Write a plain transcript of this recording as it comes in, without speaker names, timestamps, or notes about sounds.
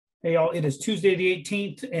Hey, y'all, it is Tuesday the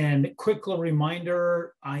 18th, and quick little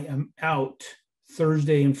reminder, I am out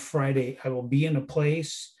Thursday and Friday. I will be in a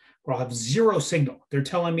place where I'll have zero signal. They're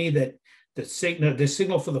telling me that the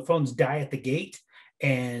signal for the phones die at the gate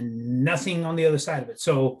and nothing on the other side of it.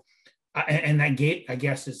 So, and that gate, I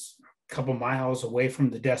guess, is a couple miles away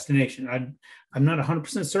from the destination. I'm not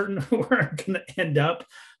 100% certain where I'm going to end up.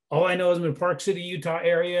 All I know is I'm in Park City, Utah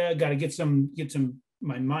area. Got to get some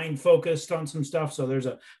my mind focused on some stuff. So there's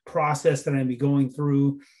a process that I'm be going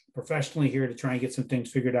through professionally here to try and get some things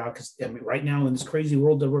figured out. Because I mean, right now in this crazy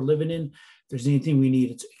world that we're living in, if there's anything we need,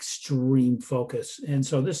 it's extreme focus. And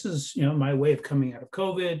so this is, my way of coming out of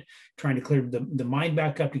COVID, trying to clear the mind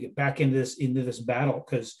back up to get back into this battle,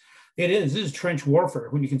 because this is trench warfare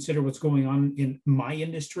when you consider what's going on in my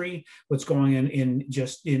industry, what's going on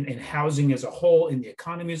in housing as a whole, in the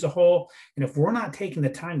economy as a whole. And if we're not taking the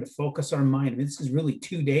time to focus our mind, I mean, this is really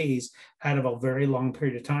 2 days out of a very long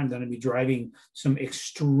period of time that I'll be driving some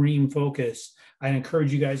extreme focus. I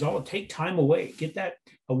encourage you guys all to take time away, get that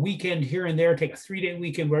a weekend here and there, take a 3-day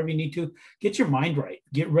weekend, wherever you need to, get your mind right,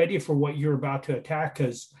 get ready for what you're about to attack.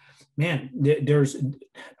 Because man,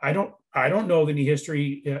 I don't know of any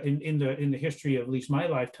history in the history of at least my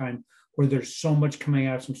lifetime where there's so much coming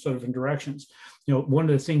out of some sort of different directions. One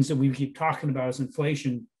of the things that we keep talking about is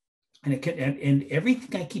inflation, and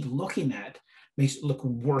everything I keep looking at makes it look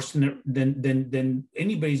worse than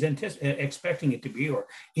anybody's expecting it to be, or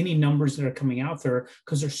any numbers that are coming out there,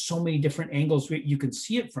 because there's so many different angles you can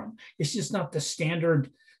see it from. It's just not the standard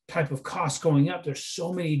type of cost going up. There's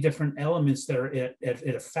so many different elements that are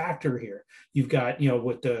at a factor here. You've got,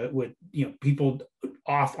 with people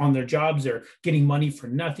off on their jobs, they're getting money for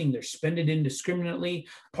nothing. They're spending indiscriminately.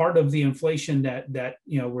 Part of the inflation that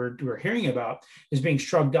we're hearing about is being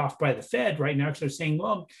shrugged off by the Fed right now, because they're saying,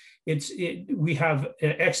 well, we have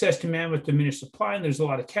excess demand with diminished supply, and there's a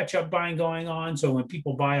lot of catch-up buying going on. So when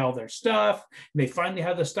people buy all their stuff, and they finally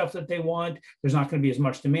have the stuff that they want, there's not going to be as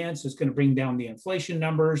much demand, so it's going to bring down the inflation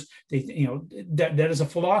numbers. That is a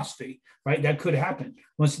philosophy, right? That could happen.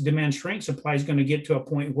 Once the demand shrinks, supply is going to get to a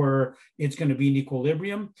point where it's going to be in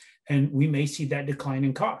equilibrium, and we may see that decline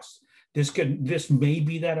in costs. This may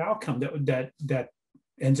be that outcome that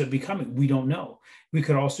ends up becoming. We don't know. We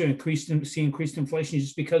could also see increased inflation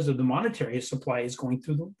just because of the monetary supply is going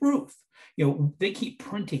through the roof. They keep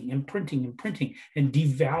printing and printing and printing and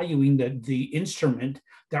devaluing the instrument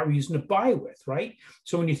that we're using to buy with, right?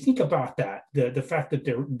 So when you think about that, the fact that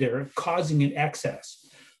they're causing an excess,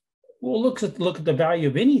 well, look at the value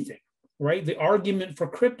of anything, right? The argument for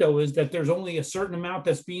crypto is that there's only a certain amount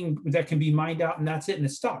that can be mined out, and that's it, and it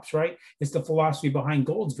stops, right? It's the philosophy behind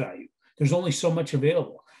gold's value. There's only so much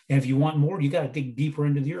available. And if you want more, you got to dig deeper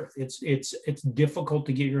into the earth. It's difficult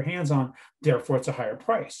to get your hands on. Therefore, it's a higher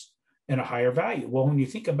price and a higher value. Well, when you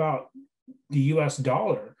think about the US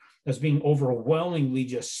dollar that's being overwhelmingly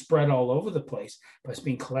just spread all over the place, but it's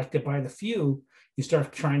being collected by the few, you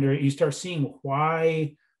start seeing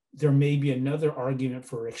why there may be another argument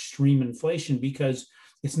for extreme inflation, because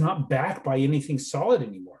it's not backed by anything solid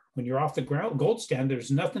anymore. When you're off the gold stand,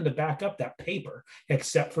 there's nothing to back up that paper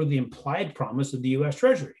except for the implied promise of the U.S.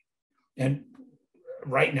 Treasury. And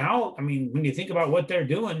right now, I mean, when you think about what they're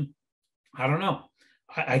doing, I don't know.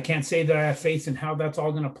 I can't say that I have faith in how that's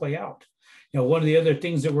all going to play out. One of the other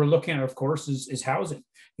things that we're looking at, of course, is housing.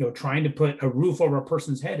 Trying to put a roof over a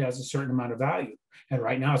person's head has a certain amount of value. And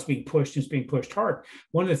right now it's being pushed hard.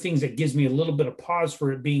 One of the things that gives me a little bit of pause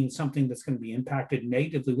for it being something that's going to be impacted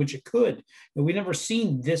negatively, which it could, we've never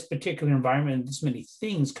seen this particular environment and this many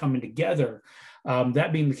things coming together.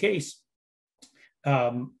 That being the case,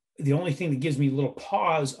 the only thing that gives me a little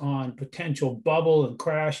pause on potential bubble and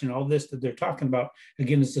crash and all this that they're talking about,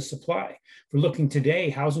 again, is the supply. We're looking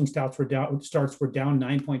today, housing starts were down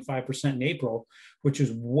 9.5% in April, which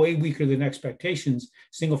is way weaker than expectations.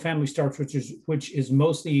 Single family starts, which is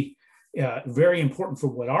mostly very important for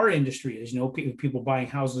what our industry is, people buying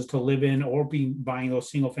houses to live in or buying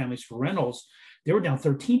those single families for rentals, they were down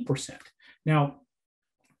 13%. Now,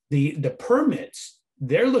 the permits,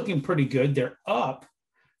 they're looking pretty good. They're up.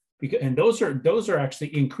 And those are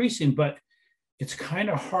actually increasing, but it's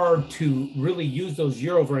kind of hard to really use those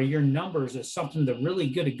year-over-year numbers as something to really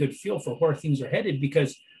get a good feel for where things are headed,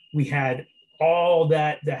 because we had all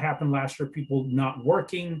that happened last year, people not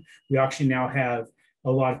working. We actually now have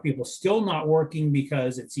a lot of people still not working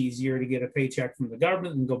because it's easier to get a paycheck from the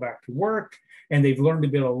government and go back to work. And they've learned to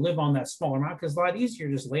be able to live on that smaller amount because it's a lot easier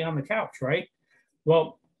to just lay on the couch, right?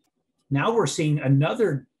 Well, now we're seeing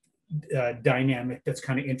another dynamic that's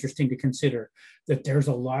kind of interesting to consider, that there's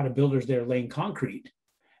a lot of builders there laying concrete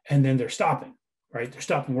and then they're stopping, right? They're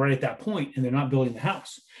stopping right at that point and they're not building the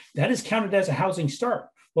house. That is counted as a housing start.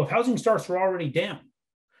 Well, if housing starts are already down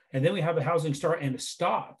and then we have a housing start and a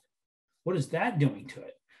stop, what is that doing to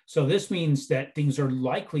it? So this means that things are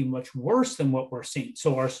likely much worse than what we're seeing.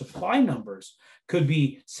 So our supply numbers could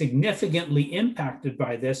be significantly impacted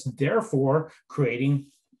by this, therefore creating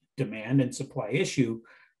demand and supply issue,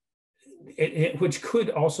 which could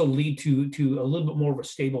also lead to a little bit more of a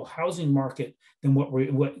stable housing market than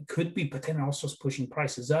what could be, but then also pushing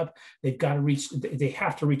prices up. They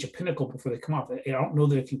have to reach a pinnacle before they come off. I don't know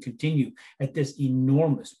that it can continue at this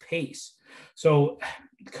enormous pace. So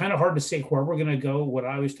kind of hard to say where we're going to go. What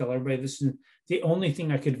I always tell everybody, this is the only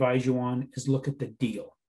thing I could advise you on is look at the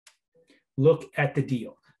deal. Look at the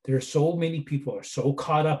deal. There are so many people are so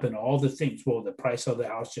caught up in all the things. Well, the price of the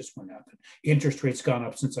house just went up. Interest rates gone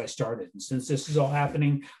up since I started. And since this is all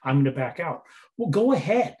happening, I'm going to back out. Well, go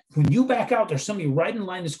ahead. When you back out, there's somebody right in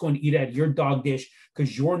line that's going to eat out of your dog dish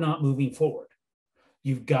because you're not moving forward.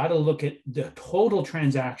 You've got to look at the total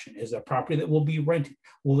transaction. Is it a property that will be rented?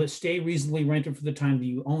 Will it stay reasonably rented for the time that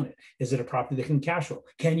you own it? Is it a property that can cash flow?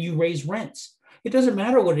 Can you raise rents? It doesn't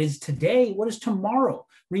matter what it is today. What is tomorrow?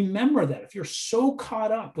 Remember that if you're so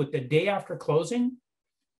caught up with the day after closing,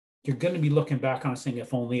 you're going to be looking back on saying,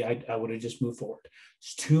 if only I would have just moved forward.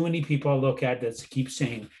 There's too many people I look at that keep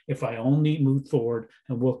saying, if I only moved forward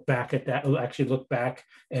and look back at that, actually look back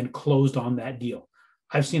and closed on that deal.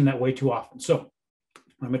 I've seen that way too often. So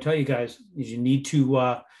I'm going to tell you guys is you need to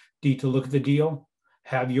look at the deal,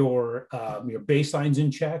 have your baselines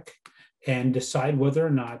in check, and decide whether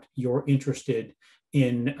or not you're interested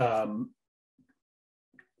in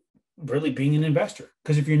really being an investor.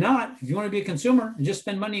 Because if you're not, if you want to be a consumer and just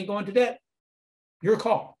spend money and go into debt, your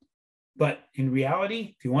call. But in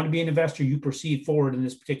reality, if you want to be an investor, you proceed forward in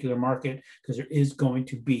this particular market because there is going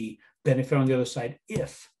to be benefit on the other side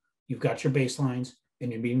if you've got your baselines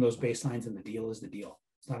and you're meeting those baselines and the deal is the deal.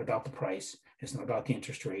 It's not about the price. It's not about the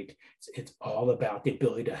interest rate. It's all about the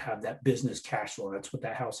ability to have that business cash flow. That's what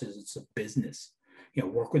that house is. It's a business.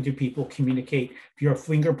 Work with your people, communicate. If you're a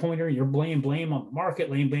finger pointer, you're blame on the market,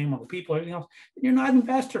 blame on the people, everything else, then you're not an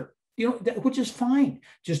investor, which is fine.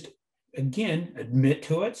 Just, again, admit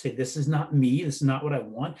to it. Say, this is not me. This is not what I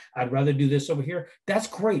want. I'd rather do this over here. That's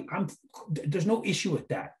great. There's no issue with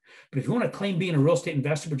that. But if you want to claim being a real estate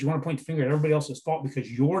investor, but you want to point the finger at everybody else's fault because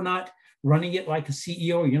you're not running it like a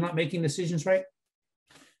CEO, you're not making decisions right,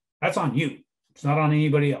 that's on you. It's not on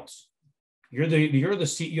anybody else. You're the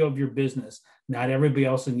CEO of your business. Not everybody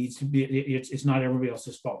else needs to be. It's not everybody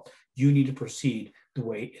else's fault. You need to proceed the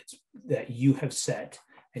way that you have set,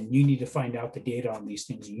 and you need to find out the data on these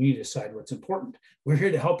things. And you need to decide what's important. We're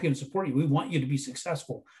here to help you and support you. We want you to be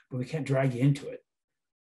successful, but we can't drag you into it.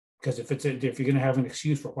 Because if you're going to have an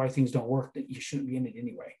excuse for why things don't work, then you shouldn't be in it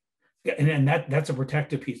anyway. And that's a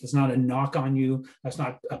protective piece. It's not a knock on you. That's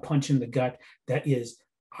not a punch in the gut. That is,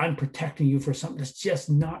 I'm protecting you for something that's just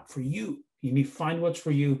not for you. You need to find what's for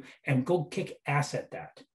you and go kick ass at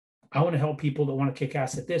that. I want to help people that want to kick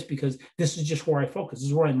ass at this because this is just where I focus. This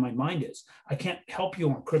is where my mind is. I can't help you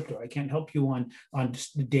on crypto. I can't help you on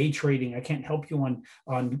day trading. I can't help you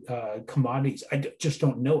on commodities. I just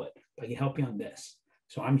don't know it. But I can help you on this.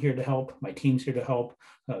 So I'm here to help. My team's here to help.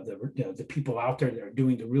 The people out there that are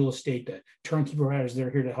doing the real estate, the turnkey providers, they're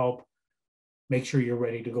here to help. Make sure you're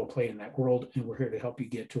ready to go play in that world, and we're here to help you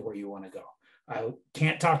get to where you want to go. I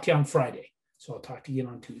can't talk to you on Friday, so I'll talk to you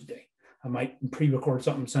on Tuesday. I might pre-record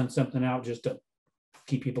something, send something out just to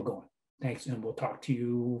keep people going. Thanks, and we'll talk to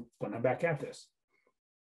you when I'm back at this.